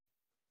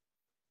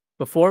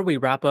Before we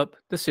wrap up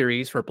the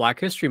series for Black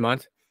History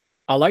Month,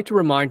 I'd like to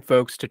remind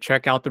folks to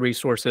check out the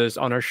resources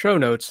on our show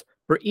notes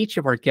for each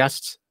of our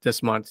guests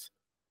this month.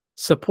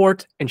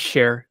 Support and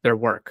share their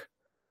work.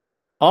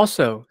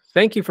 Also,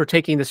 thank you for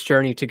taking this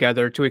journey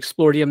together to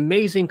explore the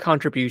amazing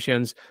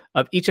contributions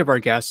of each of our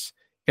guests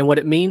and what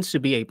it means to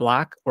be a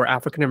Black or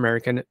African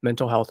American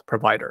mental health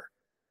provider.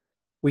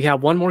 We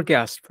have one more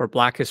guest for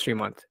Black History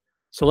Month,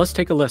 so let's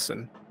take a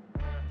listen.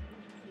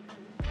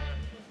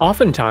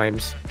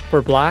 Oftentimes,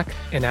 for Black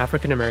and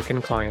African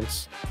American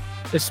clients,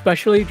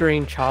 especially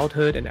during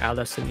childhood and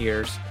adolescent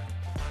years,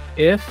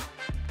 if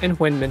and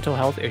when mental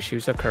health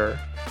issues occur,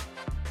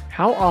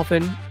 how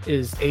often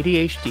is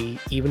ADHD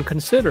even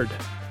considered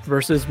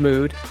versus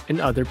mood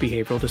and other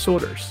behavioral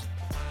disorders?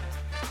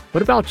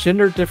 What about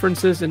gender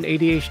differences in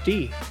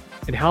ADHD,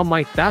 and how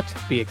might that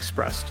be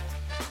expressed?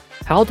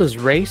 How does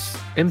race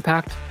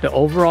impact the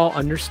overall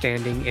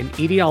understanding and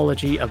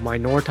etiology of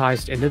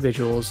minoritized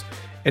individuals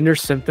and their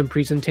symptom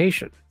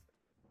presentation?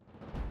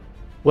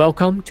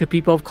 Welcome to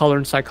People of Color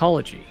in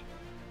Psychology,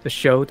 the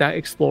show that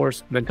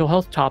explores mental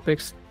health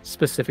topics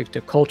specific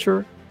to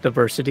culture,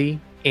 diversity,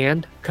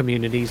 and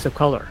communities of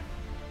color.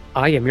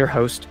 I am your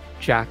host,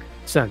 Jack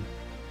Sun.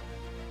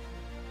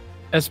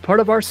 As part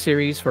of our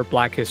series for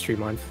Black History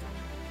Month,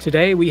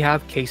 today we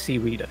have Casey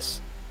Reedus,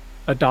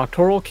 a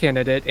doctoral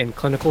candidate in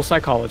clinical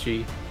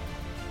psychology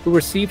who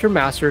received her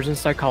master's in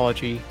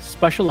psychology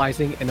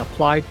specializing in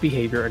applied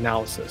behavior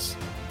analysis.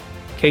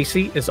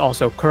 Casey is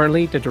also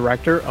currently the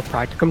director of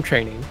practicum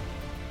training,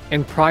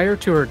 and prior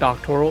to her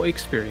doctoral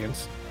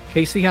experience,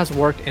 Casey has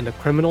worked in the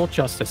criminal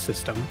justice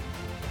system,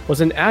 was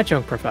an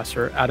adjunct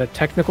professor at a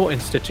technical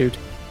institute,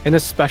 and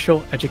a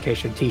special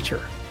education teacher.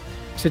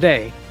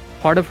 Today,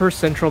 part of her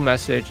central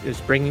message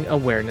is bringing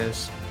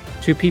awareness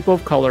to people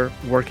of color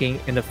working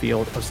in the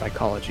field of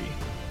psychology.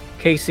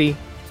 Casey,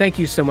 thank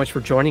you so much for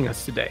joining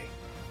us today.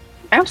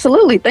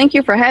 Absolutely. Thank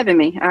you for having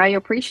me. I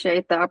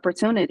appreciate the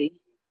opportunity.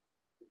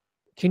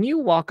 Can you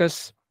walk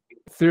us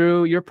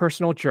through your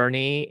personal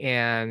journey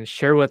and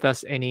share with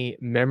us any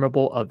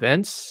memorable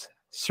events,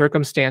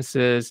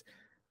 circumstances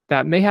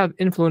that may have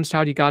influenced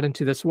how you got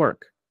into this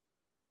work?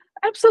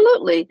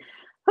 Absolutely.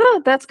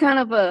 That's kind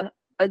of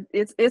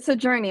it's a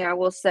journey, I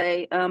will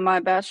say.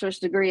 My bachelor's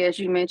degree, as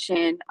you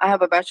mentioned, I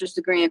have a bachelor's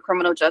degree in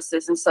criminal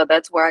justice, and so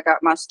that's where I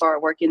got my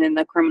start working in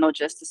the criminal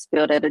justice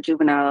field at a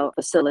juvenile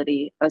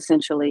facility,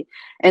 essentially.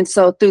 And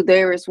so through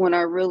there is when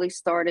I really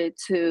started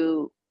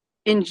to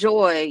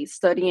enjoy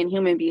studying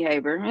human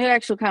behavior. It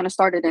actually kind of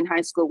started in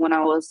high school when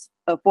I was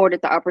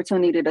afforded the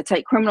opportunity to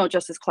take criminal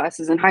justice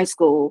classes in high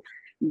school.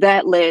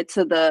 That led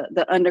to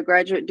the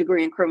undergraduate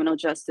degree in criminal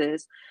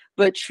justice.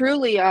 But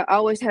truly, I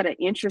always had an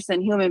interest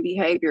in human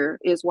behavior,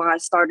 is why I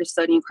started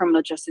studying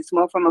criminal justice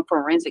more from a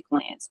forensic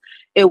lens.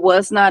 It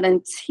was not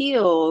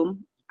until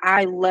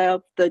I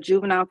left the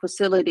juvenile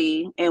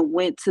facility and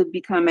went to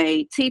become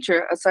a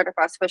teacher, a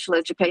certified special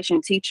education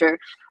teacher,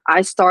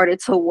 I started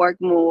to work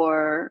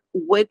more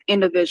with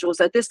individuals.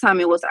 At this time,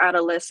 it was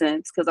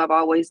adolescents, because I've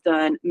always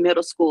done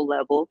middle school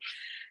level.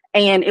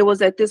 And it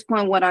was at this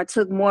point when I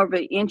took more of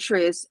an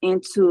interest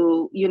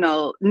into,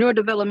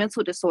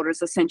 neurodevelopmental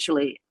disorders,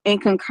 essentially,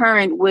 and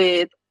concurrent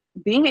with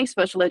being a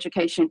special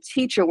education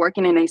teacher,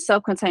 working in a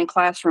self-contained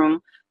classroom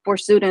for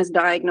students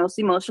diagnosed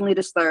emotionally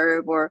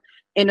disturbed or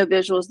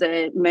individuals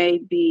that may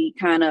be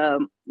kind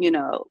of,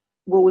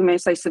 what we may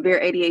say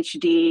severe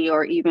ADHD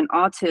or even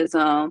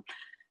autism.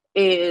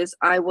 Is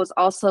I was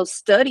also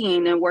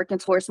studying and working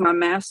towards my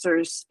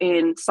master's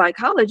in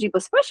psychology,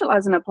 but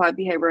specializing in applied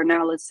behavior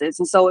analysis.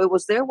 And so it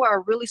was there where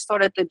I really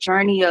started the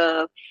journey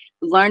of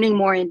learning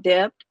more in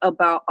depth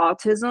about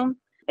autism,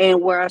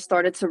 and where I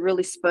started to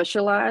really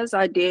specialize.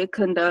 I did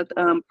conduct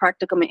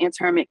practicum and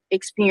intern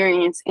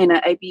experience in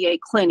an ABA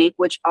clinic,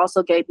 which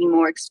also gave me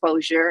more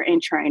exposure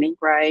and training,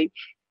 right?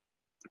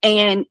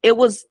 And it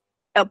was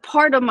a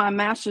part of my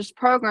master's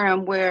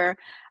program where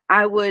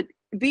I would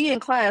be in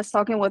class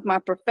talking with my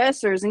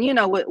professors, and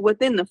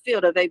within the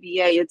field of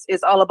ABA,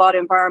 it's all about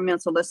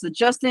environmental. Let's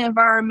adjust the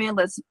environment.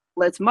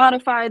 Let's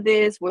modify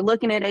this. We're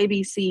looking at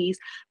ABCs.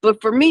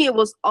 But for me, it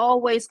was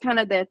always kind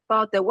of that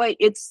thought that wait,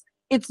 it's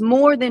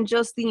more than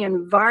just the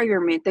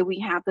environment that we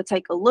have to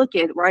take a look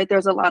at, right?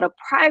 There's a lot of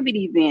private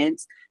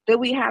events that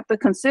we have to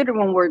consider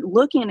when we're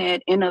looking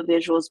at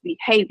individuals'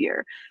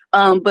 behavior.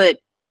 But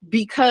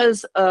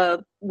because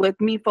of with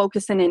me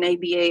focusing in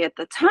ABA at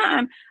the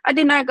time, I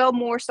did not go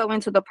more so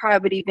into the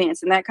private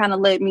events. And that kind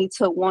of led me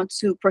to want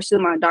to pursue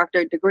my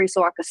doctorate degree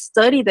so I could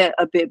study that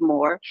a bit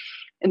more.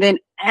 And then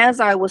as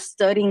I was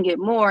studying it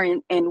more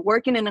and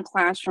working in the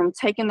classroom,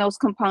 taking those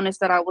components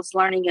that I was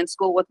learning in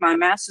school with my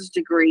master's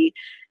degree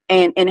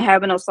and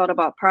having those thought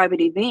about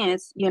private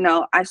events,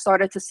 I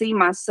started to see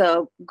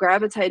myself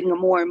gravitating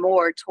more and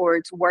more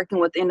towards working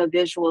with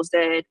individuals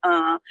that,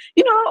 are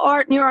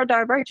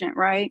neurodivergent,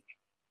 right?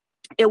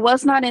 It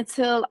was not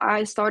until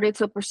I started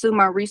to pursue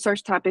my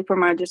research topic for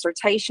my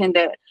dissertation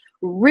that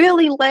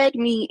really led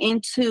me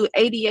into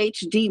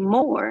ADHD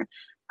more.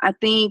 I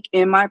think,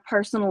 in my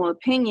personal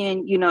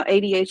opinion,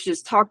 ADHD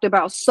is talked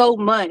about so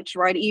much,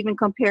 right? Even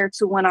compared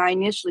to when I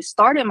initially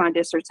started my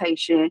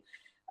dissertation.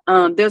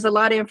 There's a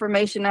lot of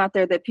information out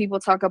there that people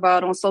talk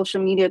about on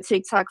social media,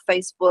 TikTok,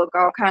 Facebook,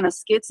 all kind of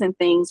skits and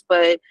things.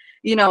 But,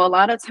 a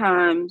lot of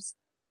times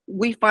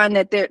we find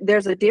that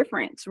there's a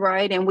difference,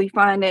 right? And we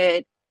find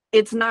that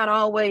it's not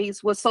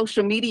always what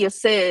social media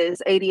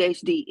says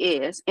ADHD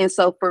is. And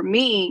so for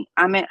me,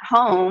 I'm at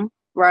home,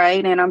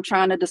 right? And I'm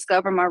trying to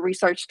discover my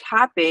research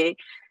topic.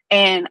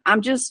 And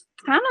I'm just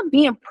kind of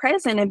being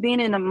present and being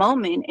in the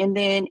moment. And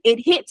then it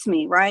hits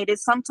me, right?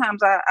 It's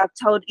sometimes I've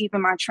told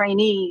even my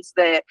trainees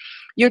that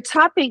your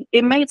topic,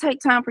 it may take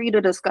time for you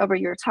to discover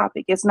your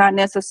topic. It's not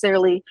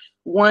necessarily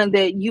one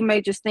that you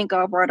may just think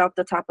of right off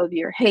the top of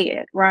your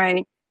head,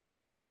 right?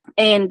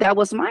 And that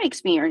was my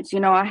experience.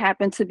 I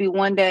happened to be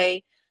one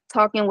day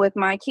talking with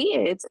my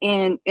kids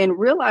and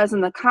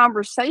realizing the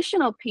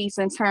conversational piece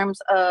in terms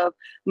of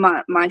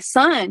my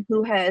son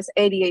who has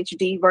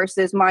ADHD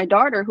versus my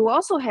daughter who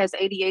also has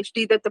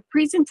ADHD, that the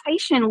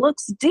presentation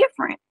looks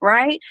different,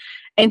 right?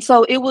 And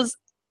so it was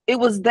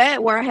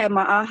that where I had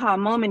my aha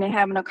moment and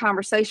having a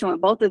conversation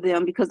with both of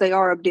them, because they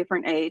are of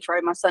different age,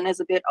 right? My son is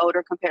a bit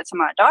older compared to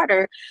my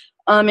daughter.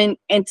 And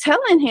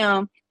telling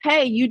him,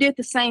 hey, you did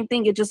the same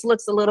thing, it just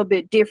looks a little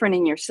bit different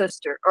in your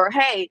sister. Or,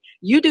 hey,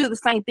 you do the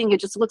same thing, it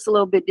just looks a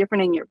little bit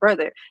different in your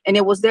brother. And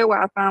it was there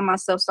where I found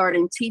myself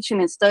starting teaching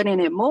and studying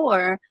it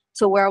more,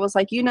 to where I was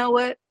like, you know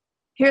what?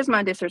 Here's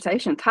my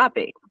dissertation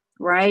topic,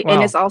 right? And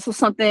Wow. it's also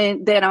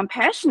something that I'm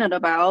passionate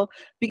about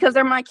because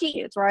they're my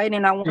kids, right?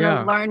 And I want to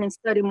Yeah. learn and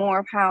study more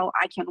of how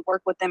I can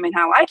work with them and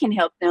how I can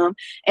help them.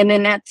 And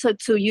then that took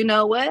to, you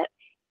know what?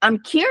 I'm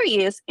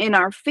curious, in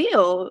our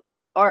field,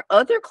 are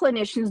other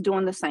clinicians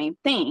doing the same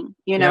thing?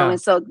 Yeah.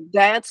 And so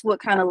that's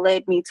what kind of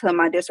led me to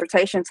my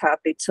dissertation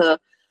topic, to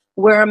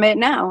where I'm at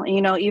now.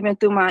 Even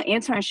through my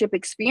internship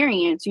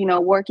experience,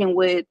 working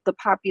with the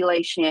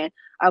population,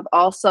 I've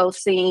also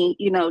seen,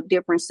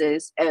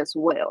 differences as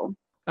well.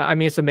 I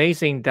mean, it's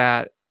amazing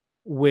that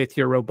with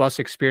your robust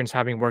experience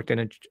having worked in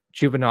a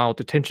juvenile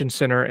detention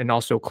center and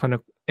also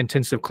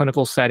intensive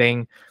clinical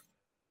setting,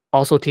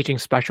 also teaching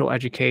special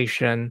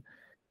education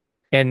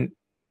and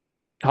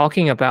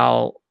talking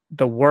about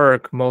the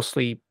work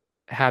mostly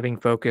having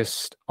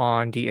focused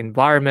on the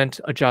environment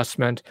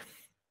adjustment,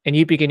 and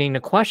you beginning to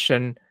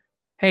question,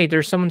 hey,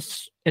 there's some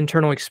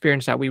internal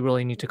experience that we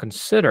really need to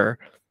consider.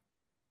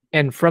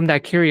 And from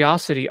that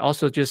curiosity,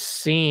 also just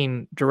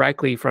seeing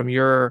directly from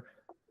your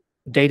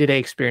day-to-day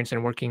experience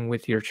and working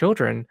with your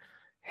children,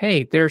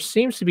 hey, there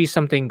seems to be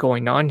something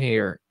going on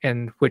here,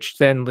 and which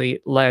then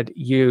led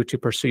you to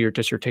pursue your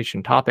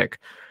dissertation topic.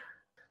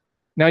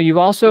 Now, you've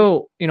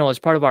also, as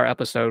part of our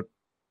episode,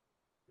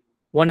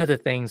 one of the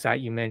things that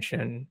you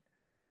mentioned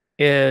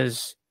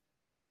is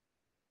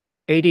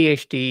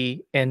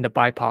ADHD in the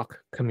BIPOC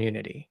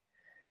community.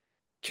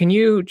 Can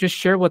you just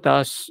share with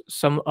us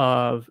some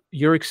of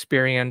your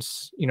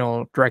experience,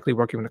 directly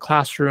working in the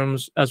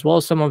classrooms, as well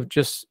as some of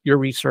just your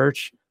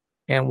research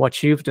and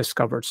what you've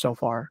discovered so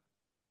far?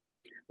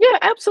 Yeah,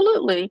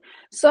 absolutely.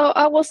 So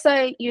I will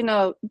say,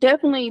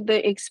 definitely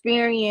the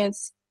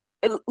experience.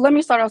 Let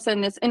me start off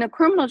saying this: in the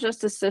criminal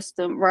justice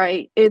system,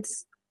 right?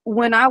 It's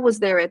when I was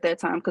there at that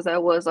time, because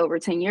that was over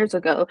 10 years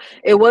ago,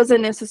 it wasn't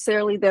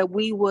necessarily that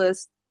we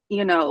was,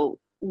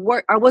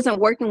 work. I wasn't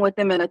working with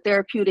them in a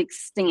therapeutic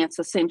stance,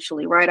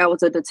 essentially, right? I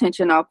was a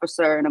detention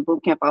officer and a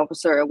boot camp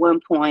officer at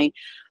one point.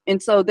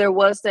 And so there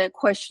was that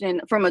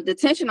question from a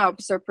detention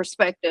officer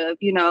perspective,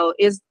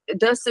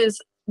 does this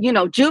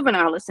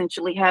juvenile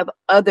essentially have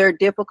other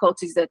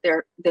difficulties that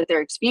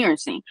they're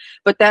experiencing?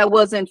 But that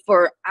wasn't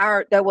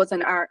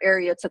our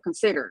area to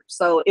consider.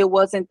 So it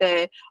wasn't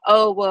that,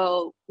 oh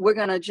well, we're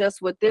going to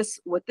adjust with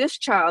this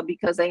child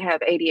because they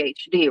have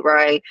ADHD,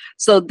 right?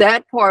 So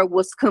that part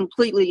was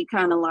completely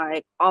kind of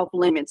like off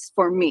limits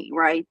for me,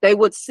 right? They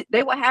would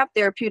have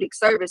therapeutic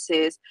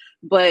services,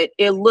 but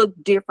it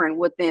looked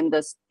different in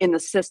the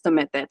system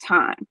at that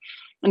time.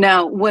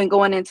 Now, when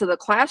going into the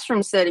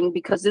classroom setting,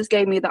 because this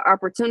gave me the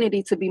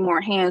opportunity to be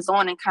more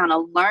hands-on and kind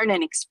of learn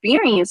and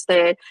experience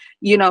that,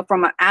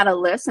 from an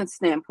adolescent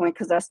standpoint,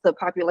 because that's the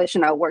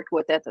population I worked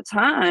with at the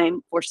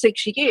time for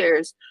 6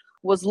 years,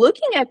 was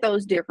looking at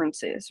those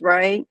differences,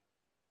 right?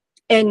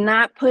 And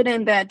not put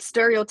in that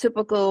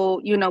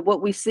stereotypical,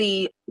 what we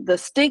see, the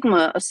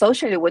stigma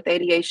associated with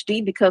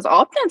ADHD, because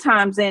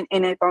oftentimes, and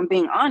if I'm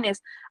being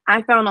honest,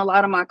 I found a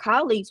lot of my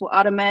colleagues will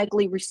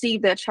automatically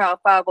receive that child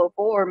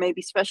 504,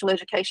 maybe special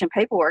education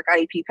paperwork,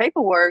 IEP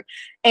paperwork,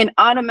 and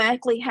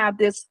automatically have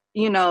this,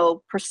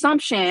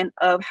 presumption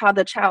of how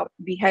the child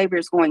behavior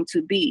is going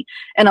to be.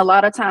 And a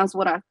lot of times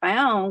what I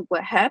found,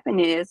 what happened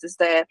is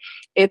that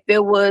if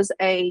it was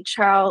a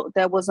child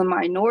that was a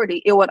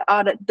minority, it would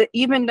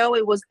even though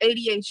it was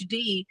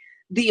ADHD,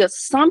 the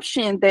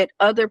assumption that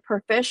other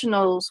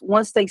professionals,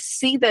 once they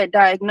see that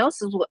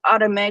diagnosis, would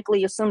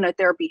automatically assume that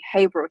they're a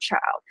behavioral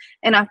child.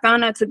 And I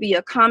found that to be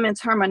a common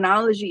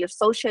terminology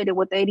associated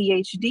with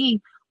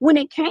ADHD when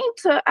it came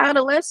to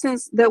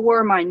adolescents that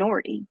were a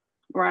minority,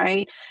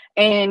 right?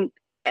 And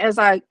as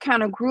I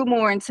kind of grew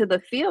more into the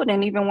field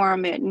and even where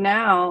I'm at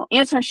now,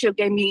 internship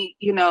gave me,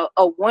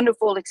 a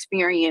wonderful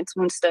experience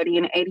when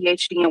studying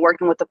ADHD and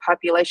working with the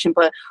population.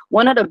 But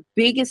one of the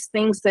biggest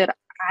things that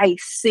I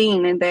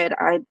seen and that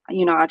I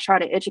try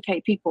to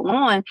educate people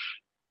on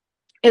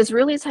is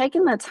really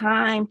taking the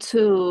time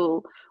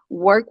to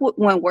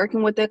when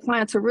working with their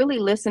client to really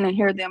listen and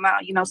hear them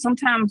out.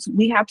 Sometimes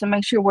we have to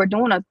make sure we're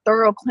doing a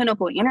thorough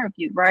clinical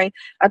interview, right?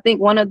 I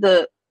think one of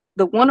the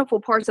wonderful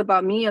parts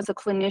about me as a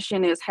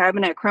clinician is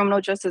having that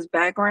criminal justice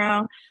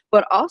background,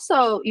 but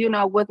also,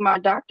 with my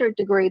doctorate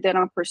degree that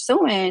I'm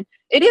pursuing,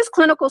 it is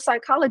clinical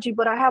psychology,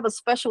 but I have a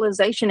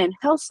specialization in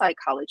health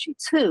psychology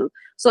too.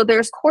 So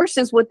there's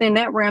courses within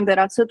that realm that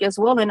I took as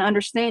well in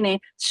understanding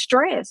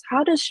stress.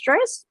 How does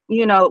stress,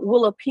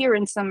 will appear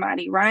in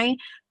somebody, right?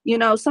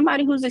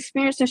 Somebody who's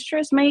experiencing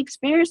stress may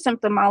experience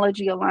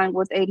symptomology aligned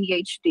with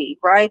ADHD,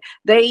 right?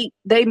 They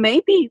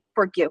may be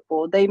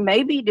forgetful, they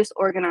may be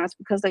disorganized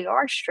because they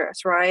are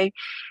stressed, right?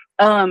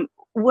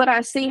 What I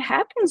see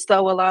happens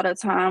though a lot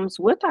of times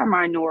with our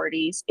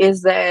minorities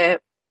is that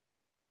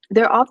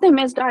they're often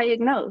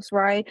misdiagnosed,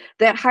 right?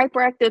 That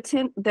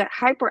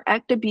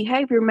hyperactive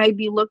behavior may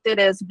be looked at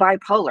as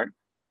bipolar,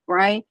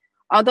 right?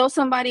 Although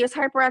somebody is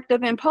hyperactive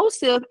and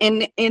impulsive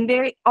and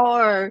they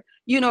are,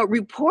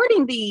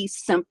 reporting these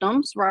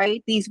symptoms,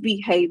 right? These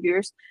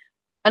behaviors,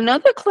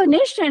 another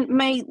clinician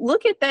may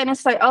look at that and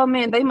say, oh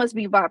man, they must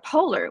be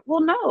bipolar.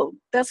 Well, no,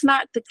 that's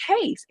not the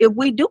case. If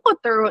we do a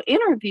thorough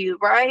interview,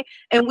 right,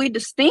 and we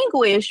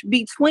distinguish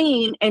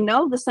between and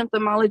know the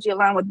symptomology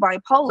aligned with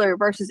bipolar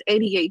versus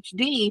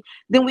ADHD,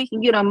 then we can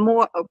get a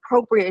more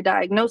appropriate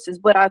diagnosis.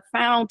 But I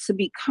found to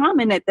be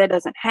common that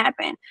doesn't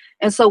happen.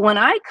 And so when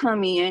I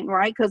come in,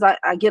 right, because I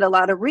get a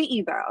lot of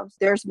re-evals,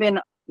 there's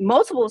been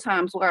multiple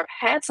times where I've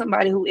had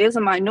somebody who is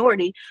a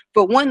minority,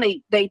 but when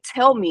they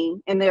tell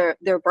me and they're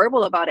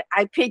verbal about it,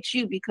 I picked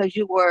you because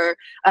you were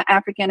an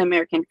African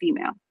American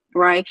female,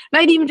 right?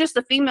 Not even just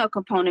the female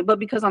component, but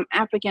because I'm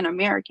African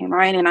American,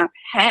 right? And I've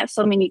had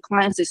so many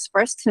clients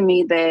express to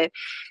me that,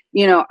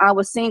 I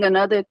was seeing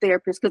another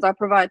therapist because I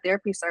provide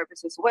therapy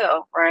service as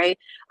well, right?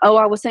 Oh,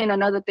 I was seeing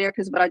another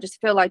therapist, but I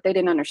just feel like they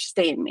didn't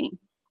understand me.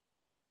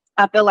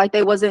 I felt like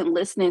they wasn't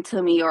listening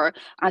to me, or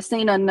I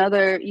seen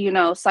another,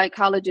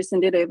 psychologist and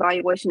did an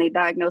evaluation. They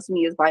diagnosed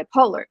me as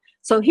bipolar.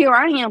 So here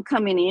I am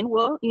coming in.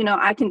 Well,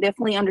 I can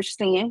definitely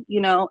understand,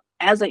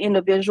 as an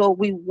individual,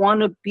 we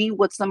want to be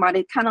with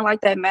somebody kind of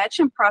like that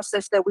matching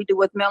process that we do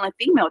with male and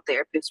female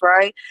therapists,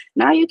 right?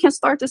 Now you can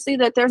start to see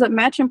that there's a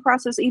matching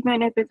process,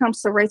 even if it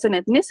comes to race and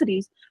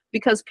ethnicities,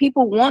 because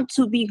people want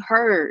to be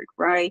heard,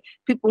 right?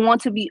 People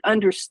want to be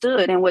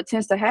understood. And what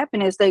tends to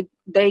happen is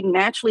they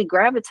naturally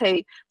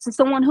gravitate to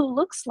someone who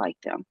looks like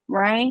them,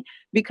 right?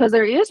 Because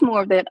there is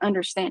more of that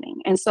understanding.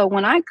 And so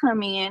when I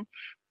come in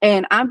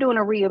and I'm doing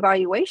a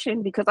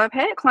reevaluation, because I've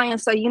had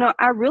clients say,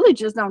 I really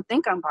just don't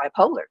think I'm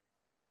bipolar.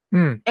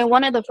 Mm. And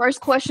one of the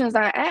first questions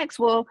I ask,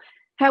 well,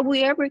 have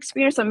we ever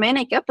experienced a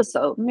manic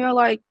episode? And they're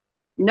like,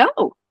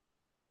 no.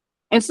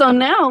 And so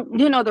now,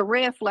 the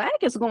red flag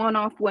is going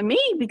off with me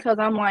because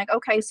I'm like,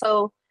 okay,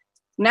 so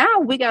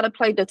now we got to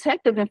play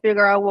detective and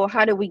figure out, well,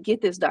 how did we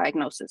get this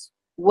diagnosis?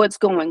 What's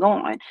going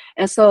on?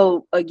 And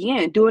so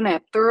again, doing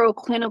that thorough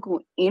clinical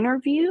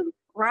interview,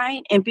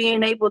 right? And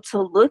being able to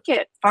look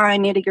at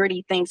fine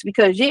nitty-gritty things,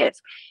 because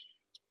yes,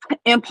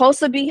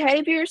 impulsive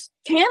behaviors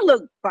can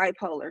look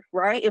bipolar,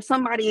 right? If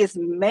somebody is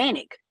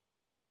manic,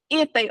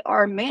 if they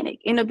are manic,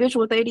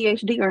 individuals with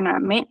ADHD are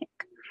not manic.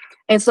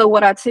 And so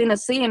what I tend to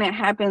see, and it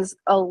happens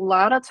a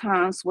lot of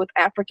times with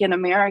African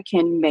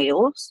American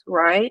males,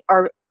 right,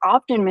 are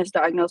often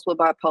misdiagnosed with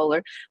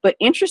bipolar. But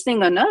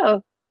interesting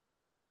enough,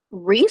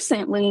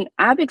 recently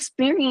I've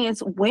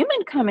experienced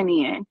women coming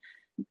in,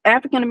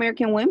 African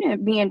American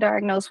women being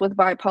diagnosed with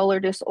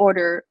bipolar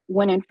disorder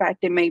when in fact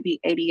it may be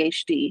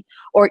ADHD,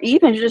 or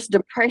even just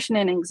depression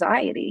and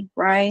anxiety,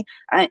 right?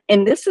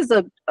 And this is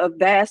a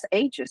vast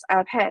ages.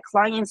 I've had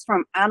clients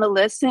from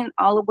adolescent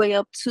all the way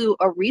up to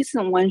a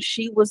recent one.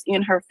 She was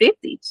in her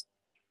 50s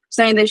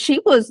saying that she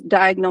was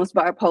diagnosed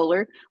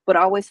bipolar, but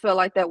I always felt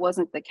like that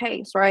wasn't the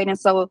case, right? And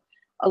so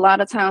a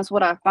lot of times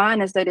what I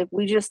find is that if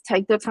we just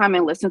take the time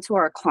and listen to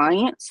our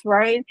clients,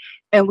 right,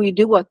 and we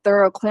do a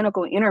thorough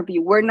clinical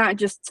interview, we're not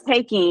just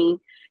taking,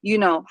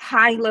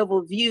 high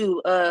level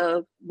view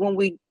of when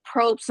we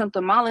probe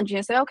symptomology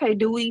and say, okay,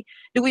 do we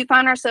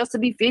find ourselves to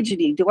be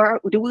fidgety?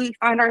 Do we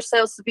find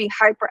ourselves to be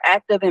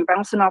hyperactive and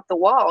bouncing off the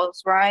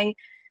walls, right?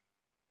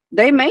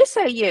 They may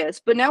say yes,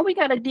 but now we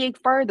got to dig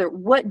further.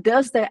 What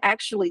does that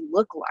actually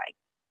look like?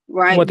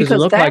 Right? What does it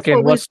Because look like, that's and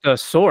what we, what's the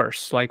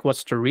source? Like,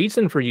 what's the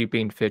reason for you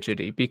being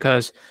fidgety?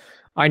 Because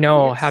I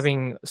know, yes.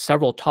 having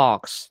several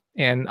talks,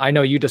 and I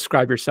know you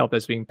describe yourself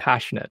as being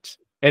passionate,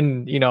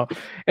 and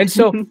and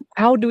so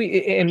how do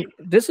we? And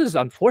this is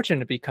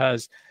unfortunate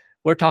because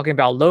we're talking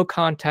about low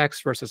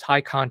context versus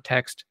high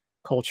context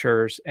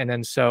cultures, and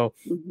then so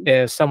Mhm.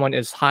 if someone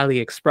is highly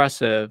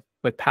expressive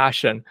with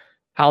passion,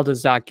 how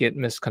does that get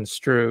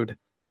misconstrued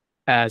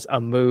as a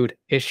mood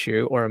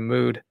issue or a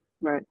mood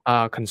Right.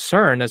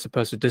 concern, as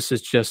opposed to this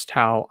is just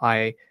how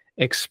I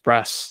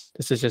express.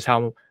 This is just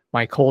how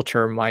my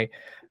culture, my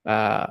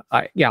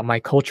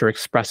culture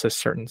expresses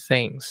certain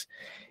things.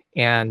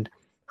 And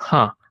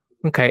huh,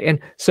 okay. And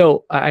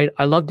so I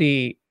love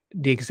the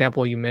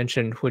example you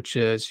mentioned, which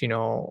is,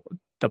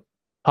 the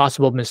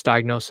possible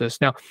misdiagnosis.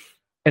 Now,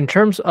 in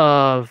terms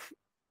of,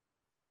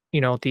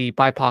 the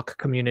BIPOC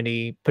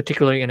community,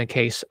 particularly in a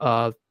case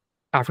of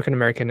African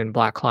American and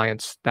Black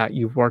clients that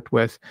you've worked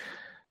with,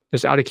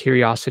 just out of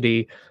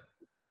curiosity,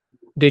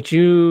 did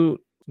you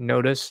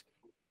notice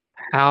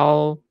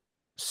how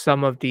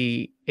some of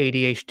the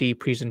ADHD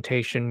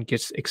presentation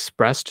gets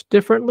expressed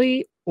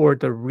differently, or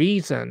the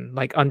reason,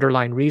 like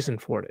underlying reason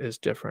for it, is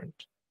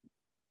different?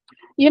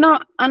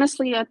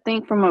 Honestly, I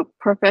think from a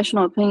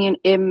professional opinion,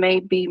 it may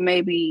be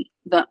maybe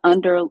the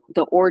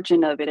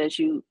origin of it, as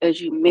you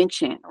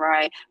mentioned,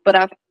 right?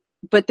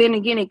 But then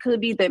again, it could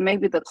be that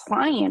maybe the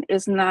client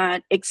is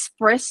not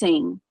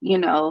expressing,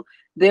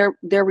 their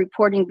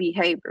reporting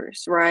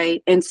behaviors,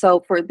 right? And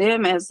so for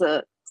them,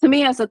 to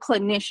me as a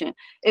clinician,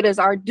 it is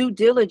our due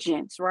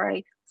diligence,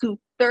 right, to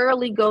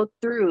thoroughly go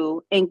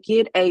through and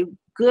get a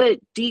good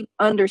deep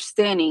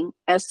understanding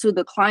as to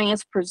the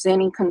client's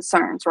presenting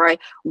concerns, right?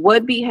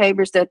 What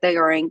behaviors that they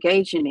are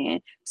engaging in,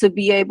 to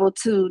be able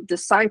to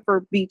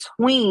decipher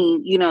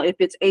between, if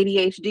it's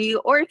ADHD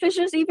or if it's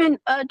just even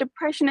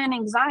depression and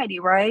anxiety,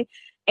 right?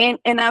 And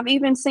I've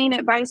even seen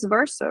it vice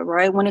versa,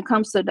 right? When it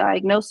comes to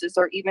diagnosis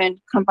or even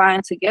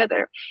combined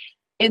together,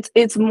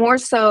 it's more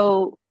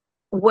so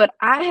what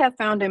I have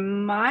found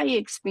in my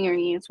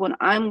experience when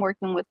I'm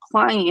working with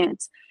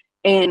clients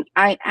and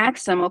I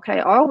ask them, okay,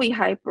 are we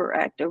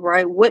hyperactive,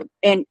 right?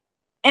 And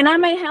I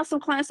may have some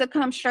clients that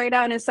come straight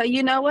out and say,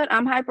 you know what,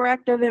 I'm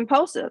hyperactive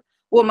impulsive.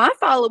 Well, my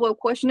follow-up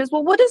question is,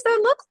 well, what does that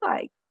look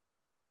like?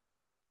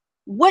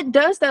 What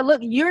does that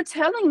look? You're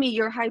telling me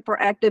you're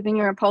hyperactive and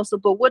you're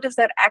impulsive, but what does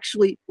that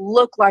actually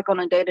look like on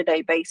a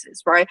day-to-day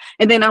basis, right?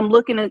 And then I'm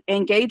looking at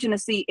engaging to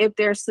see if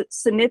there's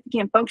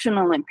significant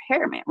functional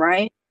impairment,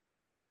 right?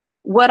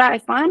 What I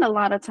find a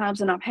lot of times,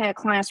 and I've had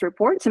clients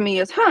report to me,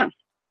 is,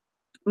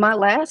 my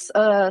last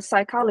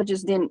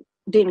psychologist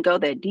didn't go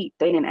that deep.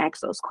 They didn't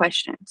ask those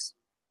questions,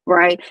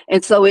 right?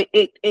 And so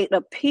it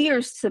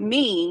appears to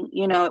me,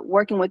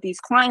 working with these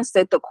clients,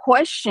 that the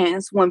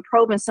questions when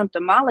probing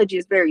symptomology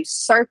is very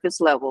surface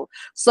level.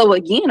 So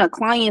again, a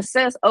client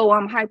says, oh,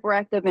 I'm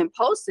hyperactive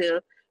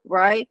impulsive,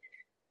 right?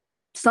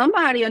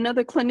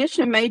 Another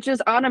clinician may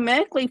just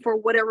automatically, for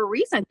whatever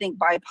reason, think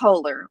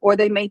bipolar, or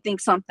they may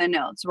think something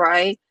else,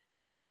 right?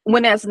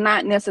 When that's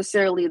not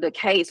necessarily the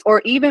case,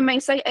 or even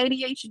may say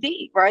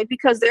ADHD, right?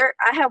 Because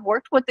I have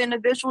worked with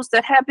individuals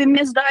that have been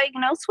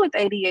misdiagnosed with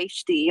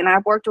ADHD, and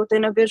I've worked with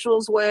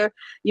individuals where,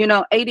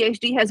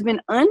 ADHD has been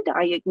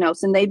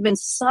undiagnosed and they've been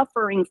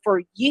suffering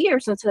for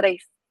years until they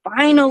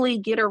finally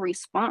get a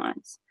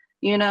response,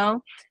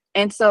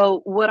 And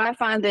so what I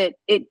find that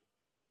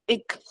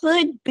it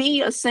could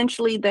be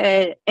essentially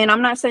that, and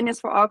I'm not saying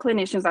this for all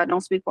clinicians. I don't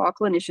speak for all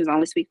clinicians. I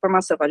only speak for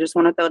myself. I just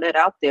want to throw that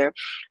out there.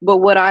 But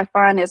what I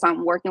find as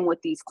I'm working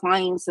with these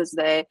clients is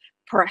that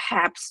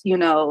perhaps,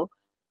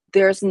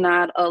 there's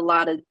not a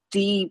lot of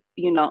deep,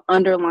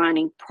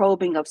 underlining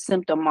probing of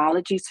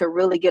symptomology to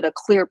really get a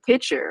clear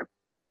picture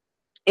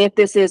if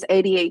this is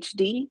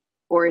ADHD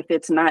or if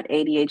it's not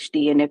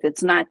ADHD. And if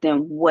it's not, then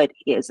what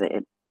is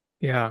it?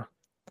 Yeah.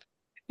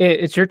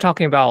 You're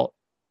talking about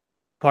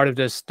part of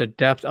this, the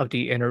depth of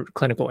the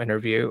clinical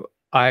interview.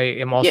 I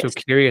am also Yes.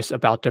 curious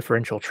about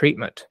differential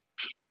treatment.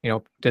 This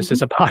Mm-hmm.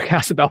 is a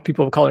podcast about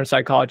people of color in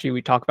psychology.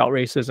 We talk about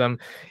racism,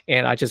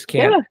 and I just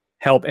can't Yeah.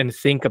 help and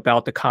think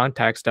about the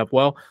context of,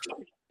 well,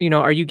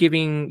 are you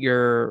giving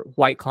your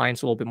white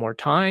clients a little bit more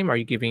time? Are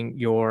you giving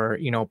your,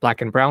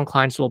 Black and brown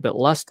clients a little bit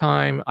less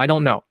time? I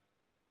don't know.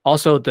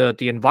 Also,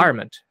 the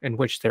environment in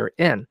which they're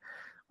in.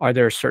 Are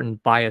there certain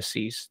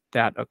biases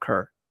that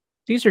occur?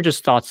 These are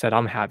just thoughts that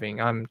I'm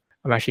having. I'm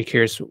actually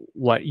curious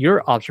what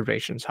your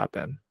observations have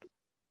been.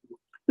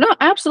 No,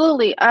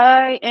 absolutely.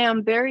 I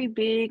am very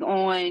big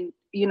on,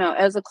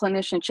 as a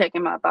clinician,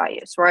 checking my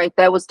bias, right?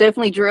 That was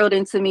definitely drilled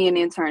into me in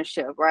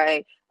internship,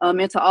 right?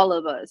 Into all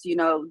of us,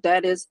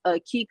 that is a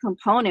key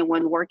component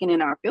when working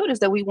in our field, is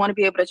that we want to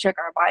be able to check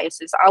our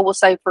biases. I will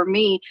say for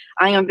me,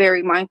 I am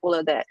very mindful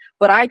of that.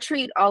 But I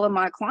treat all of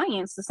my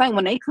clients the same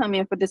when they come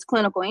in for this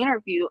clinical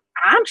interview.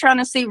 I'm trying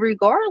to see,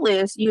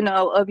 regardless,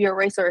 of your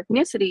race or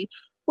ethnicity,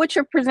 what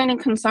your presenting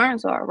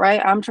concerns are, right?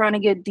 I'm trying to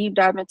get deep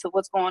dive into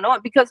what's going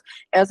on, because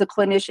as a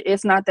clinician,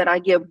 it's not that I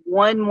give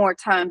one more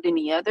time than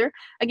the other.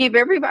 I give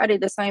everybody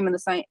the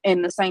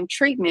same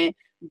treatment,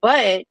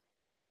 but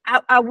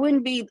I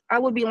would be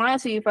lying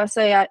to you if I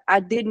say I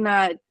did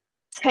not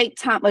take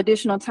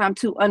additional time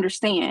to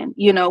understand,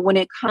 when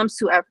it comes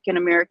to African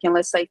American,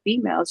 let's say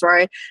females,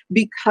 right?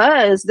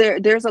 Because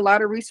there's a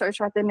lot of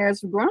research out there, and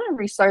there's growing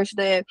research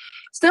that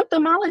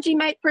symptomology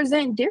might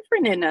present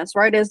different in us,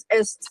 right? As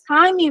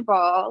time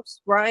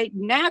evolves, right?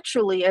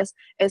 Naturally,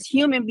 as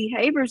human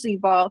behaviors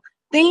evolve,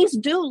 things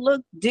do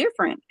look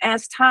different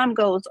as time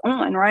goes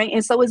on, right?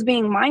 And so it's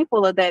being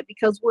mindful of that,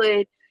 because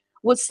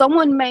what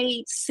someone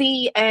may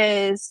see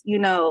as,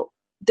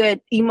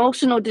 that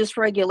emotional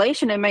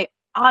dysregulation and may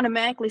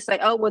automatically say,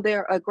 oh, well,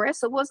 they're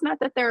aggressive. Well, it's not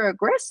that they're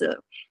aggressive.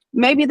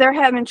 Maybe they're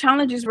having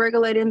challenges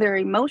regulating their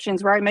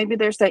emotions, right? Maybe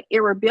there's that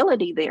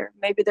irritability there.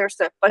 Maybe there's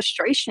that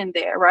frustration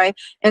there, right?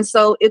 And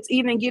so it's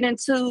even getting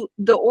to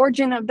the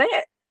origin of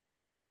that.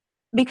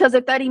 Because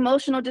if that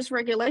emotional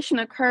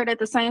dysregulation occurred at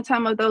the same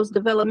time of those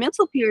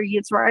developmental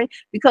periods, right?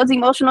 Because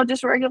emotional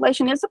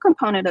dysregulation is a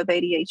component of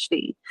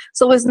ADHD.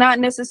 So it's not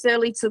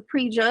necessarily to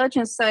prejudge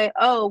and say,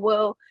 oh,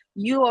 well,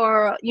 you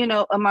are,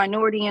 a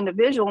minority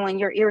individual and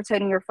you're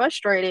irritated, you're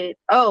frustrated.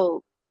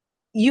 Oh,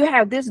 you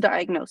have this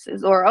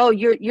diagnosis, or oh,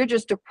 you're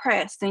just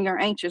depressed and you're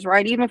anxious,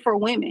 right? Even for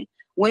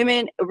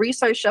women,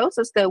 research shows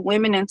us that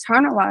women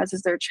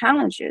internalizes their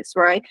challenges,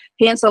 right?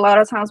 Hence a lot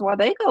of times why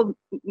they go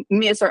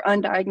miss or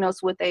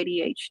undiagnosed with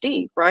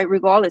ADHD, right?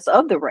 Regardless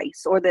of the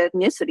race or the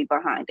ethnicity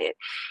behind it.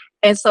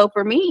 And so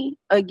for me,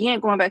 again,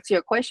 going back to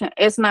your question,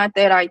 it's not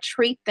that I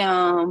treat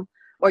them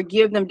or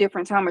give them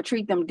different time or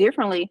treat them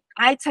differently.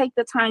 I take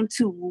the time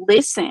to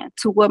listen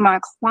to what my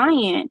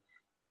client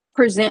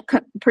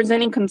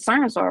presenting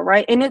concerns are,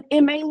 right? And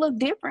it may look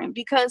different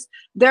because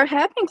there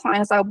have been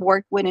clients I've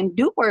worked with and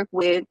do work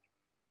with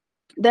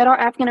that are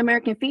African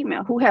American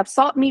female who have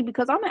sought me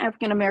because I'm an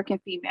African American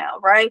female,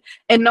 right?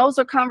 And those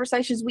are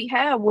conversations we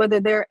have, whether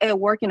they're at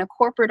work in a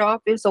corporate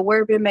office or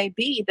wherever it may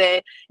be,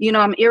 that,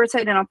 I'm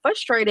irritated, I'm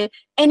frustrated,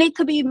 and it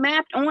could be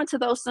mapped onto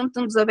those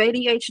symptoms of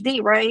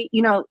ADHD, right?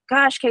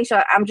 Gosh,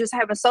 Keisha, I'm just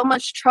having so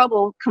much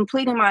trouble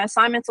completing my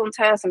assignments on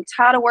tasks. I'm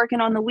tired of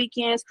working on the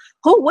weekends.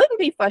 Who wouldn't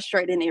be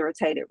frustrated and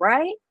irritated,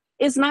 right?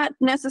 It's not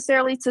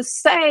necessarily to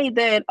say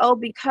that, oh,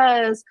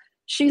 because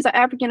she's an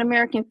African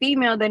American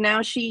female, that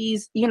now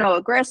she's,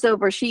 aggressive,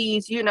 or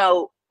she's,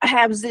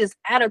 has this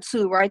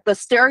attitude, right? The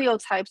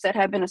stereotypes that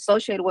have been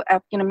associated with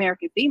African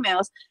American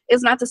females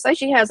is not to say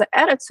she has an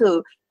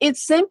attitude.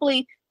 It's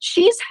simply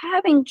she's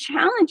having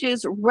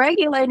challenges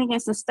regulating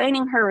and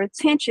sustaining her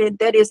attention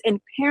that is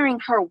impairing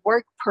her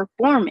work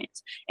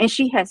performance. And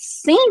she has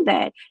seen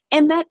that.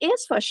 And that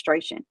is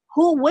frustration.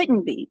 Who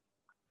wouldn't be?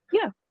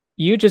 Yeah.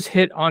 You just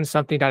hit on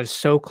something that is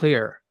so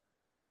clear.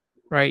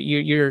 Right,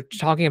 you're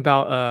talking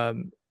about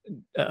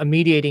a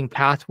mediating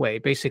pathway,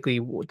 basically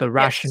the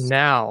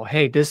rationale.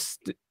 Hey, this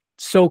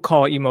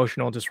so-called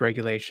emotional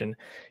dysregulation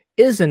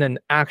isn't an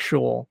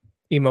actual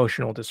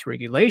emotional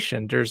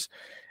dysregulation. There's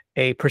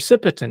a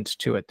precipitant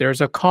to it. There's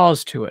a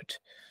cause to it.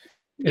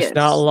 It's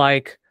not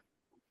like,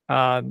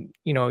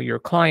 your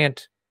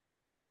client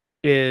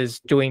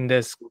is doing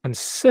this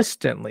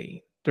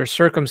consistently. There's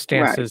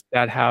circumstances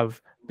that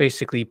have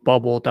basically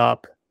bubbled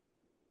up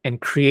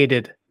and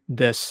created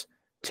this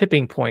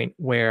tipping point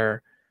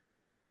where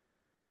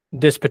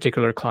this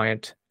particular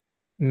client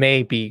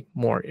may be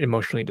more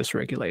emotionally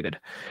dysregulated.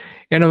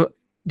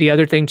 The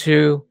other thing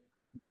too,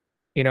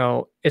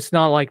 it's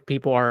not like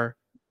people are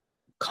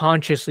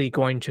consciously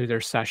going to their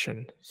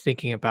session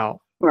thinking about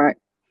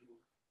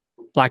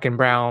Black and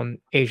brown,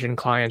 Asian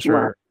clients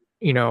or,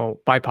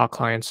 BIPOC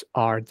clients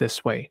are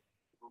this way.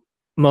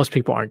 Most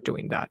people aren't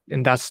doing that.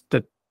 And that's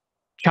the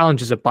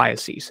challenges of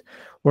biases.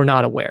 We're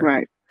not aware.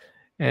 Right.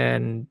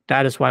 And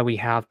that is why we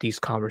have these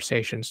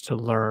conversations, to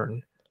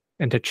learn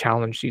and to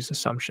challenge these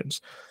assumptions.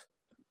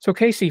 So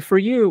Casey, for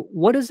you,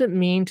 what does it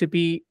mean to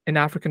be an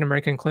African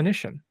American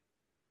clinician?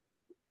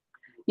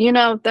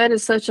 That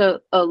is such a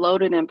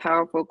loaded and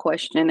powerful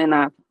question. And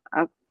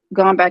I've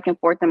gone back and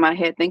forth in my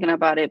head thinking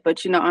about it. But,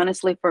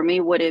 honestly, for me,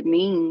 what it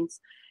means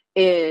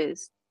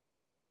is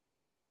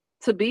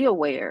to be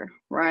aware,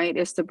 right?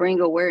 It's to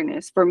bring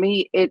awareness. For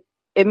me, it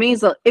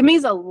means a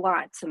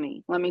lot to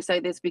me. Let me say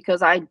this,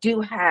 because I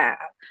do have,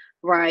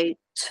 right,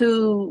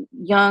 2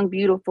 young,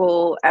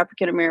 beautiful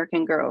African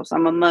American girls.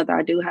 I'm a mother.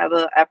 I do have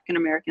an African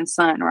American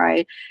son,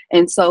 right?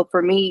 And so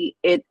for me,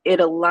 it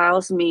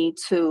allows me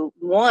to,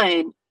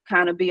 one,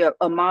 kind of be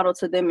a model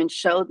to them and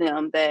show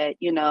them that,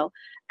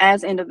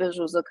 as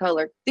individuals of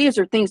color, these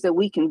are things that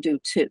we can do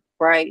too,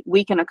 right?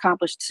 We can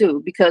accomplish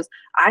too, because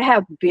I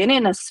have been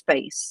in a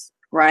space,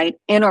 right,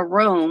 in a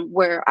room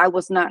where I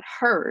was not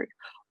heard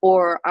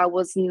or I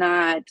was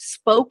not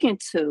spoken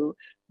to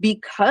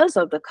because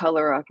of the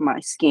color of my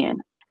skin.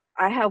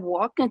 I have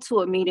walked into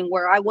a meeting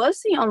where I was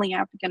the only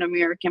African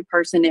American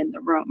person in the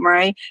room,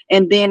 right?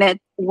 And then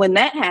when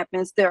that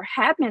happens, there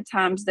have been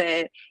times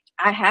that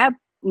I have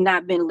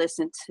not been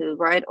listened to,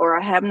 right? Or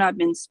I have not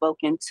been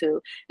spoken to.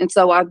 And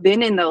so I've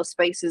been in those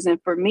spaces. And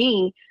for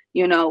me,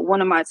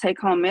 one of my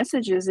take-home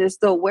messages is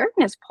the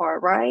awareness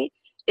part, right?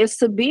 It's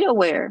to be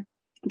aware.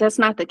 That's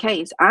not the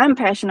case. I'm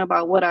passionate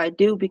about what I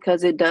do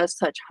because it does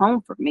touch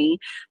home for me,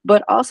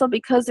 but also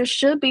because there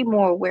should be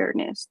more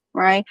awareness,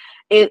 right?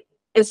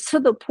 It's to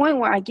the point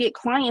where I get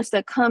clients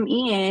that come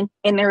in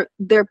and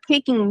they're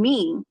picking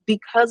me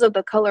because of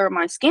the color of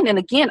my skin. And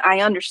again, I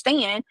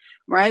understand,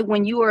 right?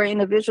 When you are an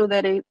individual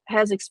that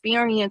has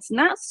experienced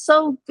not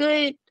so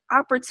good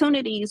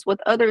opportunities with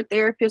other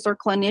therapists or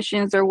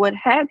clinicians or what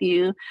have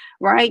you,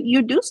 right?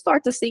 You do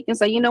start to seek and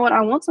say, you know what,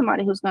 I want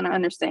somebody who's going to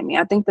understand me.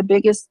 I think the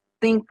biggest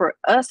thing for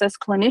us as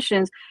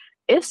clinicians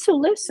is to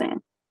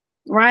listen,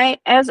 right?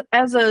 As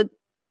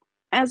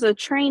a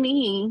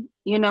trainee,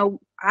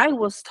 I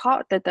was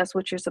taught that that's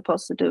what you're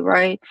supposed to do,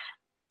 right?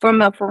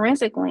 From a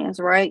forensic lens,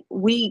 right?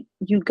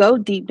 You go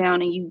deep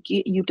down and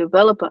you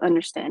develop an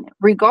understanding,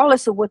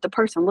 regardless of what the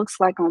person looks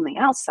like on the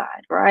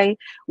outside, right?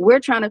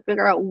 We're trying to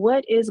figure out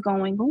what is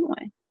going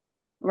on,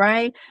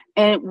 right?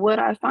 And what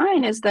I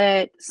find is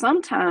that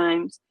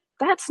sometimes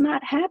that's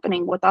not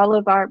happening with all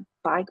of our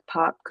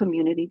BIPOC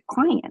community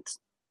clients.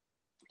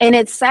 And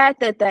it's sad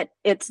that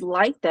it's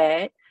like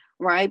that,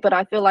 right? But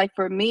I feel like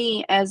for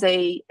me as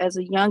a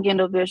young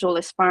individual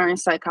aspiring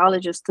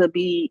psychologist to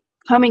be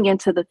coming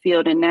into the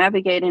field and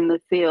navigating the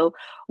field,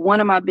 one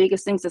of my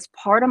biggest things as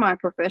part of my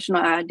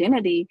professional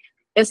identity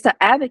is to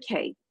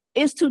advocate,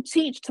 is to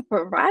teach, to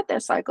provide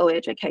that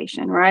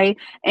psychoeducation, right?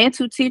 And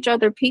to teach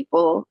other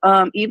people,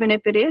 even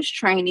if it is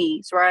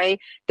trainees, right?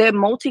 That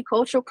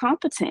multicultural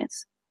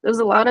competence. There's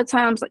a lot of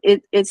times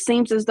it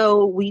seems as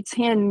though we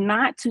tend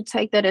not to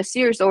take that as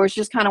serious, or it's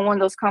just kind of one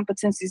of those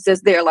competencies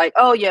that's there, like,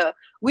 oh yeah,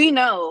 we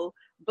know,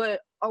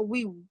 but are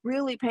we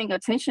really paying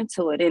attention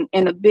to it?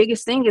 And the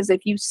biggest thing is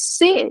if you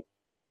sit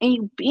and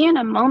you be in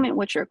a moment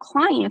with your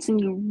clients and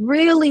you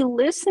really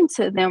listen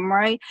to them,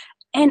 right?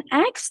 And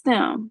ask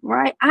them,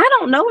 right? I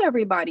don't know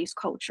everybody's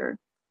culture,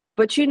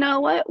 but you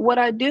know what? What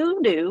I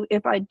do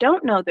if I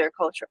don't know their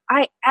culture,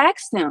 I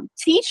ask them,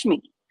 teach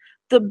me.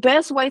 The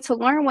best way to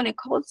learn when it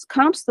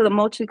comes to the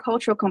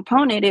multicultural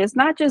component is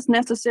not just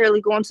necessarily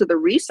going to the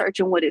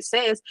research and what it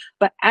says,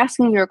 but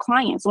asking your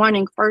clients,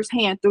 learning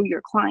firsthand through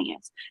your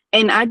clients.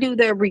 And I do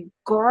that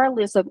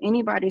regardless of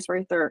anybody's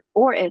race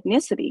or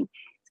ethnicity,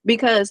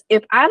 because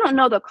if I don't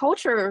know the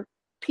culture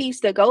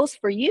piece that goes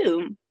for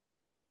you,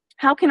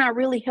 how can I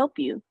really help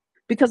you?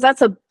 Because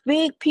that's a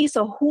big piece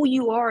of who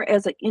you are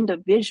as an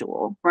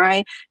individual,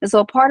 right? And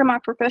so part of my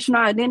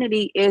professional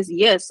identity is,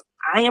 yes,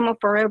 I am a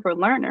forever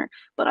learner,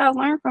 but I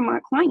learn from my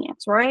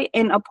clients, right?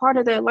 And a part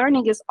of their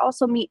learning is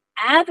also me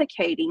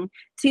advocating,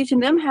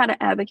 teaching them how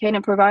to advocate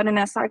and providing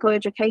that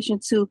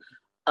psychoeducation to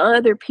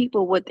other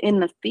people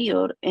within the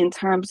field in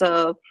terms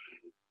of,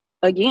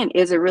 again,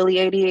 is it really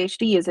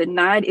ADHD? Is it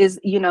not? Is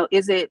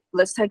it,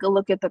 let's take a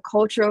look at the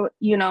cultural,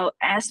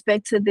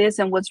 aspect to this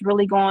and what's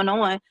really going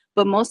on.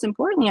 But most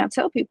importantly, I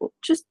tell people,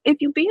 just if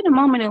you be in a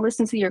moment and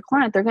listen to your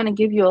client, they're going to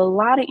give you a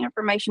lot of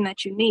information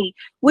that you need.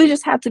 We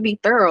just have to be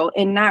thorough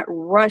and not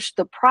rush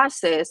the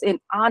process and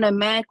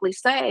automatically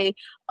say,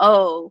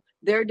 oh,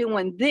 they're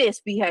doing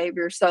this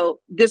behavior, so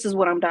this is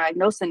what I'm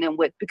diagnosing them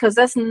with, because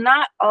that's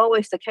not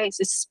always the case,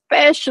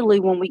 especially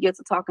when we get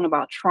to talking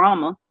about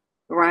trauma,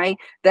 right?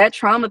 That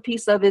trauma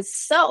piece of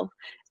itself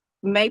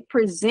may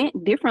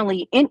present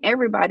differently in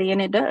everybody,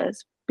 and it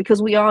does,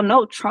 because we all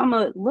know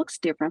trauma looks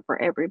different for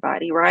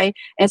everybody, right?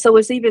 And so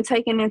it's even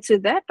taken into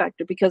that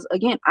factor, because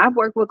again, I've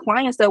worked with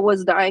clients that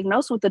was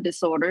diagnosed with a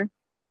disorder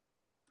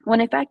when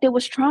in fact it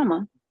was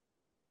trauma,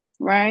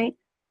 right?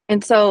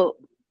 And so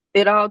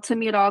it all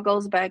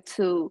goes back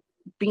to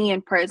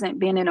being present,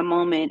 being in a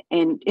moment,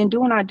 and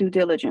doing our due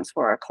diligence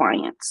for our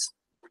clients.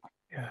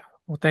 Yeah.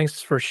 Well,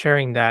 thanks for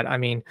sharing that. I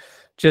mean,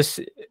 just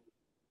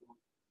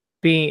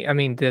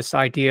this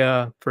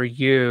idea for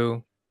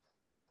you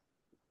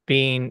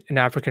being an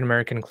African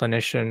American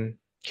clinician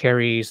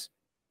carries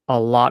a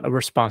lot of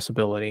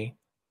responsibility. Yes.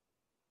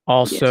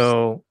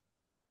 Also,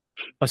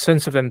 a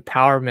sense of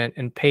empowerment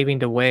and paving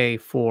the way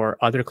for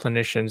other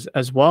clinicians,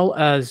 as well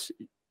as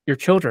your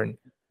children,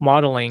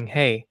 modeling,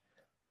 hey,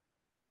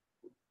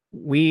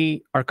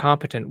 we are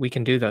competent, we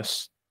can do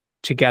this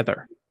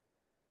together.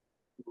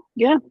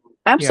 Yeah,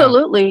 Yeah.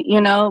 absolutely.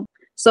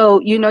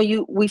 So,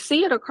 we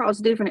see it across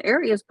different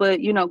areas, but,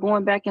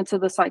 going back into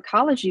the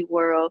psychology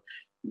world,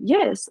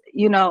 yes,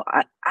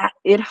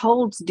 it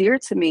holds dear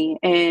to me.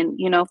 And,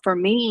 for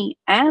me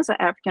as an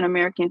African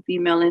American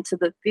female into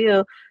the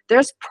field,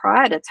 there's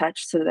pride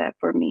attached to that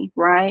for me,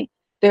 right?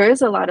 There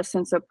is a lot of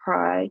sense of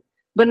pride,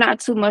 but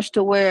not too much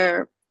to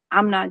where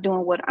I'm not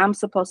doing what I'm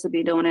supposed to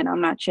be doing and I'm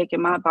not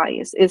checking my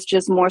bias. It's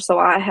just more so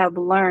I have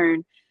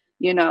learned,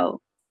 you know,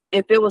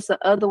 if it was the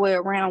other way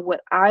around, would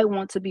I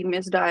want to be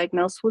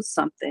misdiagnosed with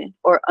something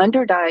or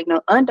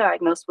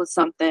undiagnosed with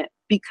something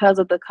because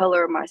of the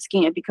color of my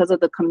skin, because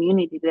of the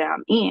community that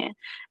I'm in?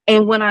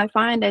 And when I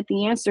find that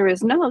the answer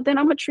is no, then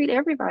I'm going to treat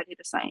everybody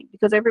the same,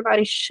 because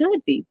everybody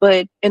should be.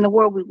 But in the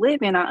world we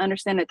live in, I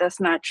understand that that's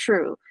not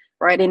true,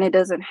 right? And it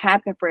doesn't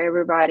happen for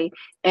everybody.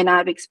 And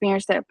I've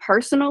experienced that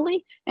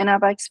personally, and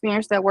I've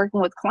experienced that working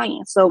with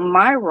clients. So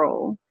my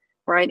role,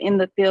 right, in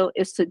the field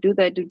is to do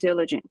that due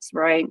diligence,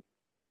 right?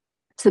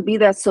 To be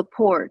that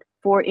support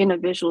for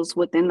individuals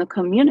within the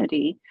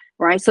community,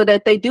 right? So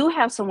that they do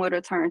have somewhere to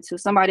turn to,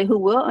 somebody who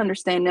will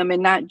understand them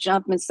and not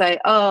jump and say,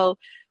 oh,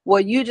 well,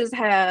 you just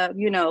have,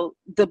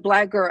 the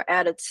Black girl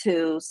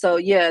attitude. So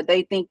yeah,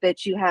 they think that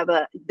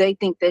they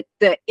think that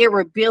the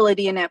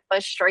irritability and that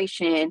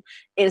frustration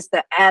is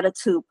the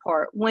attitude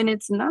part, when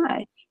it's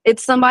not.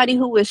 It's somebody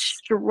who is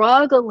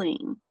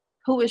struggling.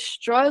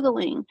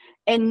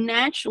 And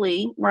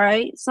naturally,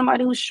 right,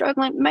 somebody who's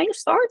struggling may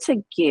start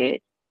to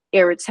get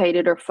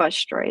irritated or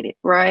frustrated,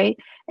 right?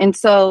 And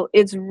so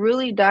it's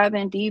really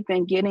diving deep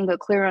and getting a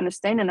clear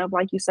understanding of,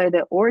 like you say,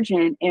 the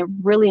origin and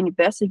really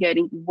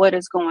investigating what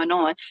is going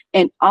on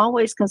and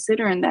always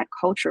considering that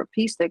cultural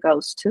piece that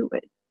goes to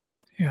it.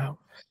 Yeah.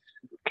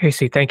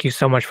 Casey, thank you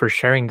so much for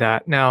sharing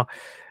that. Now,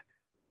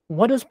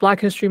 what does Black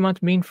History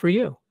Month mean for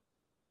you?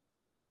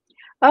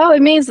 Oh,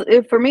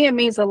 for me, it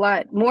means a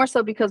lot more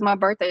so because my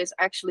birthday is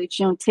actually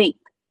Juneteenth,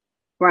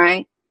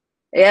 right?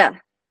 Yeah.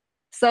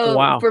 So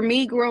Wow. for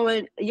me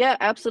yeah,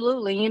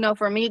 absolutely.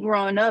 For me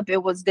growing up,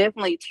 it was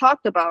definitely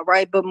talked about,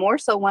 right? But more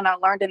so when I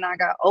learned and I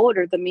got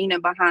older, the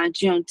meaning behind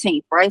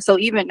Juneteenth, right? So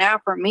even now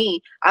for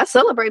me, I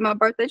celebrate my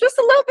birthday just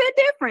a little bit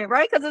different,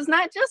 right? Because it's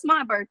not just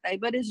my birthday,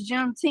 but it's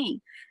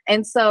Juneteenth.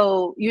 And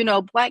so,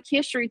 Black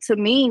history for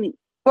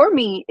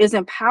me, is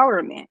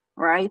empowerment,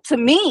 right? To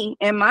me,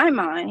 in my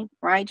mind,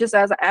 right? Just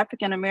as an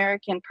African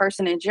American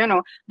person in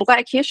general,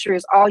 Black history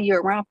is all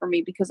year round for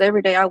me because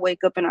every day I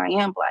wake up and I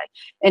am Black.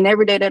 And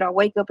every day that I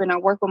wake up and I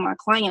work with my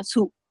clients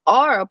who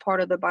are a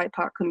part of the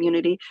BIPOC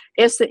community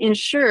is to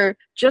ensure,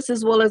 just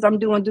as well as I'm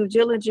doing due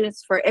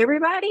diligence for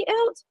everybody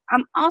else,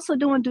 I'm also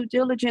doing due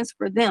diligence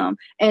for them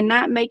and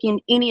not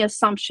making any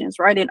assumptions,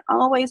 right? And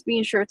always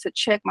being sure to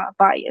check my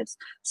bias.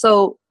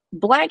 So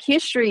Black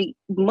History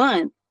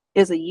Month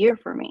is a year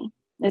for me.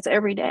 It's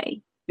every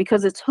day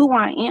because it's who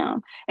I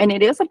am. And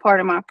it is a part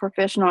of my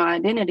professional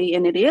identity.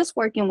 And it is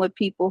working with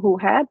people who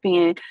have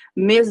been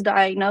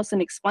misdiagnosed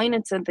and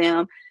explaining to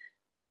them,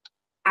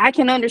 I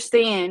can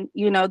understand,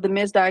 the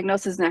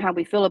misdiagnosis and how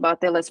we feel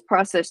about that. Let's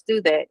process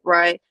through that,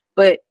 right?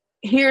 But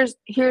here's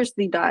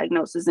the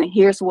diagnosis and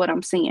here's what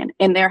I'm seeing.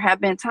 And there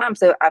have been times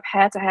that I've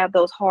had to have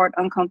those hard,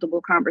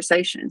 uncomfortable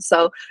conversations.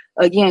 So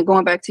again,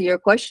 going back to your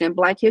question,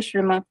 Black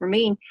History Month for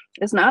me,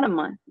 it's not a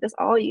month. It's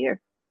all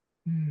year.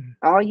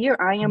 All year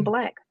I am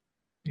Black.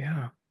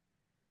 Yeah.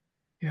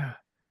 Yeah.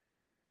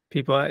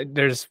 People,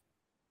 there's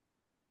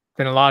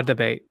been a lot of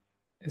debate.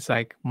 It's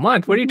like,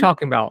 month, what are you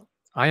talking about?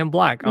 I am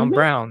Black, I'm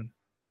brown,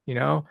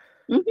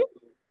 Mhm.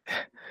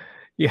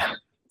 Yeah.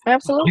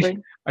 Absolutely.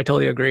 I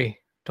totally agree.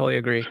 Totally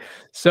agree.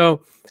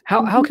 So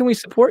how can we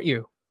support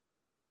you?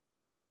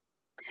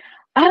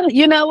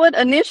 You know what?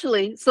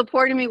 Initially,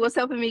 supporting me was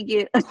helping me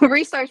get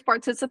research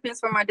participants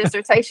for my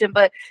dissertation.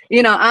 But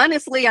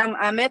honestly,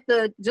 I'm at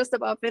the just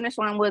about finish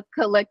line with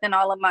collecting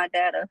all of my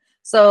data.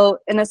 So,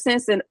 in a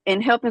sense,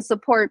 in helping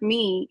support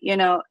me,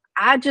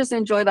 I just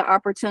enjoy the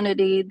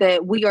opportunity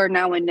that we are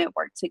now in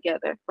network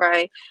together,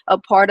 right? A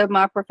part of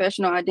my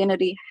professional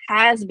identity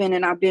has been,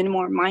 and I've been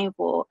more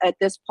mindful at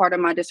this part of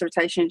my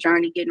dissertation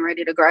journey, getting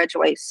ready to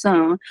graduate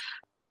soon,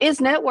 is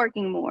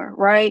networking more,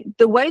 right?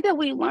 The way that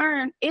we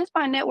learn is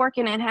by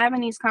networking and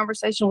having these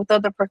conversations with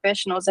other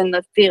professionals in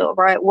the field,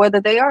 right?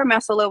 Whether they are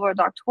master level or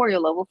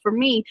doctoral level. For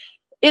me,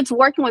 it's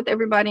working with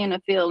everybody in the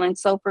field. And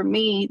so for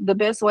me, the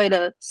best way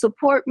to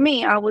support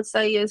me, I would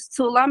say, is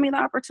to allow me the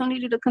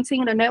opportunity to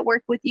continue to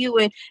network with you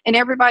and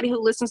everybody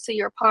who listens to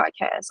your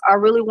podcast. I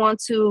really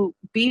want to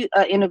be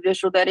an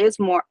individual that is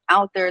more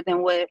out there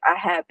than what I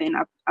have been.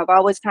 I've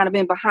always kind of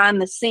been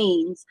behind the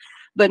scenes.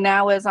 But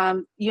now as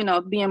I'm,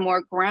 being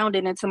more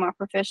grounded into my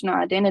professional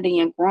identity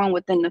and growing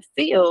within the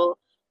field,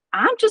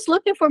 I'm just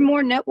looking for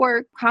more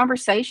network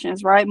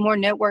conversations, right? More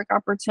network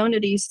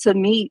opportunities to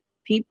meet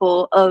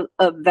people of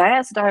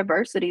vast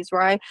diversities,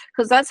 right?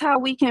 Because that's how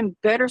we can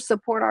better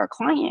support our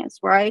clients,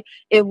 right?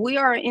 If we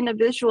are an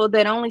individual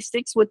that only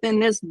sticks within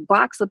this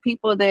box of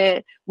people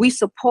that we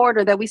support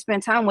or that we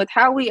spend time with,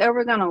 how are we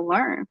ever going to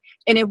learn?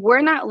 And if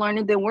we're not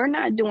learning, then we're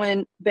not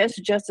doing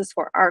best justice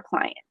for our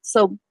clients.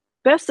 So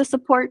best to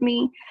support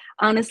me,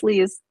 honestly,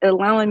 is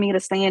allowing me to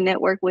stay in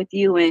network with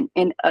you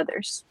and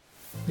others.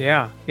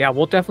 Yeah.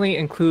 We'll definitely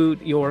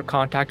include your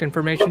contact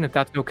information if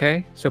that's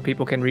okay, so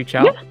people can reach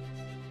out. Yeah.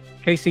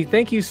 Casey,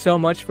 thank you so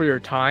much for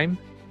your time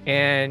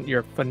and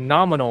your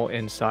phenomenal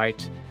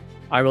insight.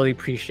 I really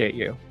appreciate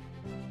you.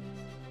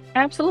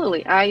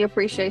 Absolutely. I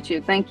appreciate you.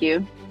 Thank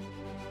you.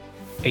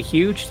 A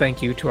huge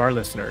thank you to our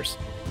listeners.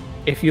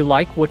 If you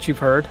like what you've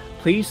heard,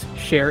 please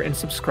share and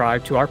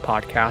subscribe to our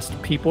podcast,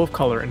 People of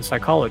Color in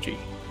Psychology.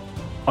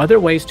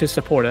 Other ways to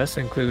support us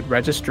include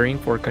registering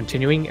for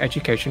continuing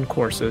education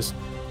courses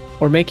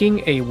or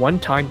making a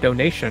one-time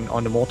donation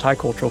on the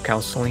Multicultural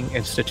Counseling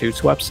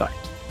Institute's website.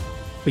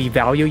 We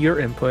value your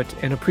input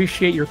and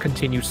appreciate your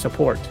continued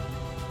support.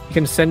 You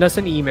can send us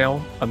an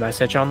email, a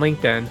message on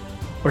LinkedIn,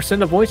 or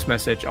send a voice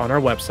message on our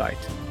website.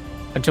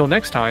 Until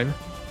next time,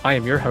 I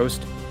am your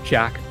host,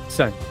 Jack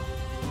Sun.